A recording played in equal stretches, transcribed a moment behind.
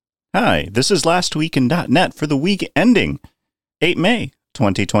Hi, this is Last Week in .NET for the week ending 8 May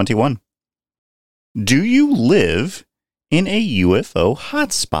 2021. Do you live in a UFO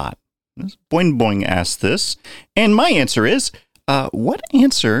hotspot? Boing Boing asked this, and my answer is, what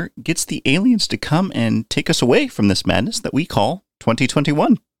answer gets the aliens to come and take us away from this madness that we call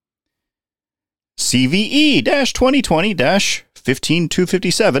 2021?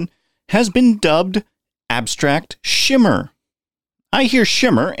 CVE-2020-15257 has been dubbed Abstract Shimmer. I hear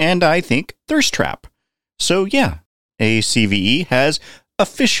shimmer and I think thirst trap. So yeah, a CVE has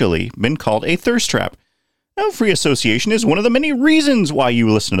officially been called a thirst trap. Now, free association is one of the many reasons why you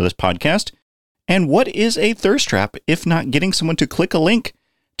listen to this podcast. And what is a thirst trap if not getting someone to click a link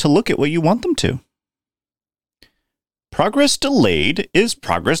to look at what you want them to? Progress delayed is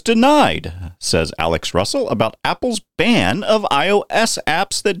progress denied, says Alex Russell about Apple's ban of iOS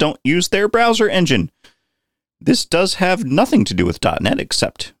apps that don't use their browser engine. This does have nothing to do with .NET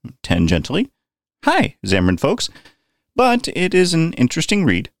except tangentially. Hi, Xamarin folks. But it is an interesting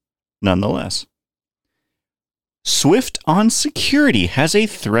read, nonetheless. Swift on Security has a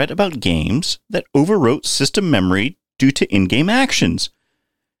thread about games that overwrote system memory due to in-game actions.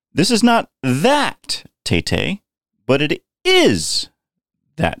 This is not that Tay-Tay, but it is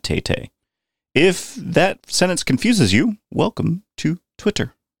that Tay-Tay. If that sentence confuses you, welcome to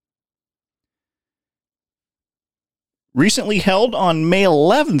Twitter. Recently held on May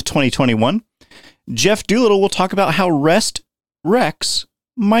 11th, 2021, Jeff Doolittle will talk about how REST wrecks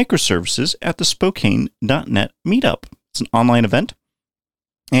microservices at the Spokane.net meetup. It's an online event.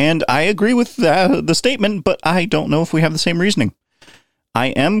 And I agree with the statement, but I don't know if we have the same reasoning.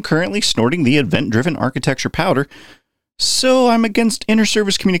 I am currently snorting the event-driven architecture powder, so I'm against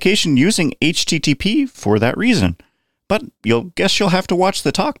inter-service communication using HTTP for that reason. But you'll have to watch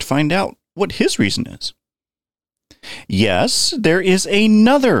the talk to find out what his reason is. Yes, there is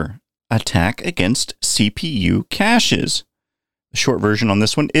another attack against CPU caches. The short version on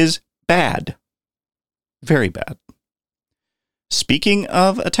this one is bad. Very bad. Speaking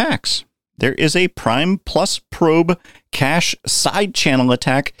of attacks, there is a Prime Plus Probe cache side channel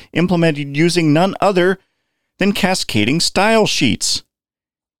attack implemented using none other than cascading style sheets.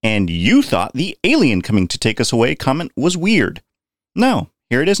 And you thought the alien coming to take us away comment was weird. No,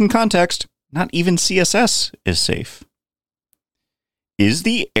 here it is in context. Not even CSS is safe. Is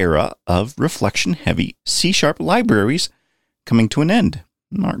the era of reflection-heavy C# libraries coming to an end?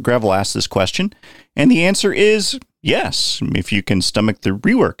 Mark Gravel asked this question, and the answer is yes, if you can stomach the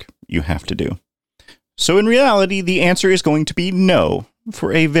rework you have to do. So in reality, the answer is going to be no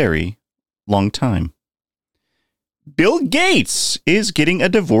for a very long time. Bill Gates is getting a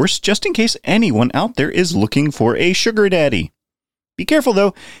divorce just in case anyone out there is looking for a sugar daddy. Be careful,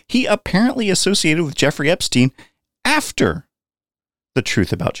 though. He apparently associated with Jeffrey Epstein after the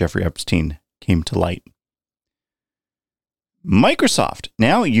truth about Jeffrey Epstein came to light. Microsoft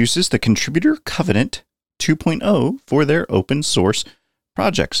now uses the Contributor Covenant 2.0 for their open source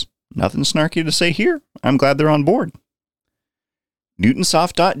projects. Nothing snarky to say here. I'm glad they're on board.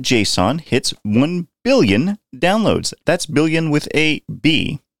 Newtonsoft.json hits 1 billion downloads. That's billion with a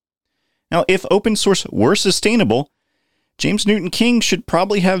B. Now, if open source were sustainable, James Newton King should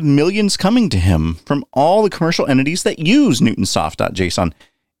probably have millions coming to him from all the commercial entities that use Newtonsoft.json,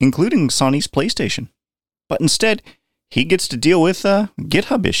 including Sony's PlayStation. But instead, he gets to deal with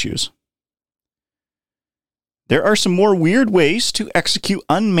GitHub issues. There are some more weird ways to execute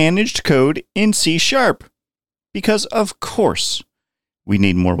unmanaged code in C#, because of course, we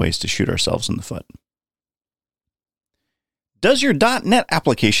need more ways to shoot ourselves in the foot. Does your .NET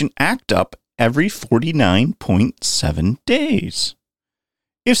application act up every 49.7 days?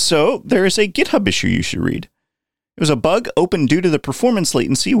 If so, there is a GitHub issue you should read. It was a bug open due to the performance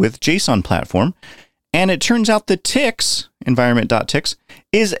latency with JSON platform, and it turns out the tix, environment.tix,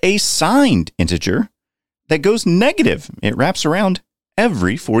 is a signed integer that goes negative. It wraps around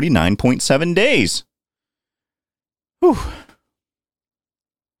every 49.7 days. Whew.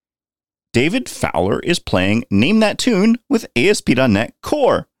 David Fowler is playing Name That Tune with ASP.NET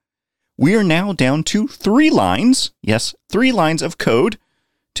Core. We are now down to 3 lines, yes, 3 lines of code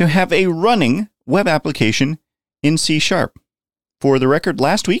to have a running web application in C#. For the record,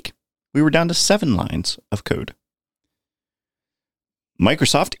 last week, we were down to 7 lines of code.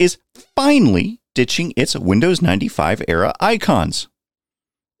 Microsoft is finally ditching its Windows 95 era icons.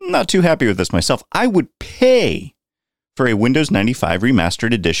 Not too happy with this myself. I would pay for a Windows 95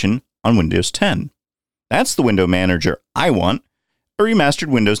 remastered edition on Windows 10. That's the window manager I want. A remastered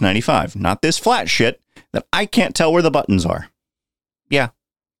Windows 95, not this flat shit that I can't tell where the buttons are. Yeah,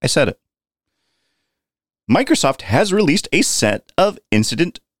 I said it. Microsoft has released a set of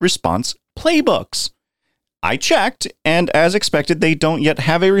incident response playbooks. I checked, and as expected, they don't yet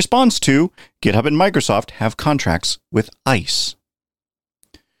have a response to GitHub and Microsoft have contracts with ICE.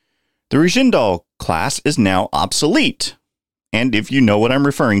 The Rejendal class is now obsolete. And if you know what I'm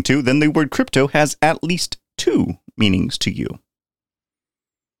referring to, then the word crypto has at least 2 meanings to you.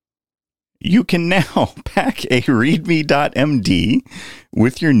 You can now pack a readme.md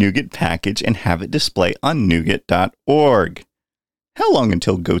with your NuGet package and have it display on NuGet.org. How long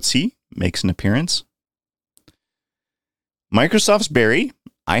until Goatsy makes an appearance? Microsoft's Barry,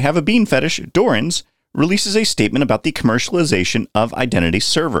 I have a bean fetish, Dorans, releases a statement about the commercialization of Identity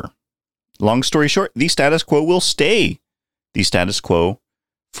Server. Long story short, the status quo will stay the status quo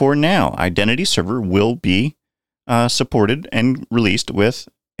for now. Identity Server will be supported and released with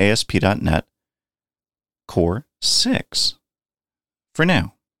ASP.NET Core 6 for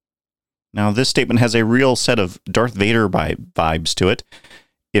now. Now, this statement has a real set of Darth Vader vibes to it,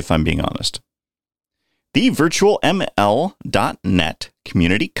 if I'm being honest. The Virtual ML.NET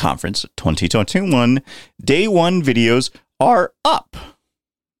Community Conference 2021 Day 1 videos are up.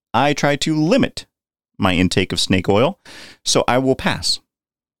 I try to limit my intake of snake oil, so I will pass.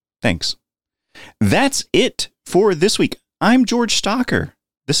 Thanks. That's it for this week. I'm George Stocker.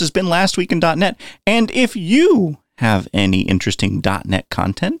 This has been Last Week in .NET, and if you have any interesting .NET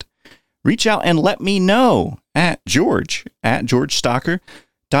content, reach out and let me know at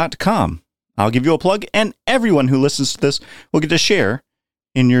george@georgestocker.com. I'll give you a plug, and everyone who listens to this will get to share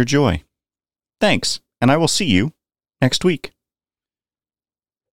in your joy. Thanks, and I will see you next week.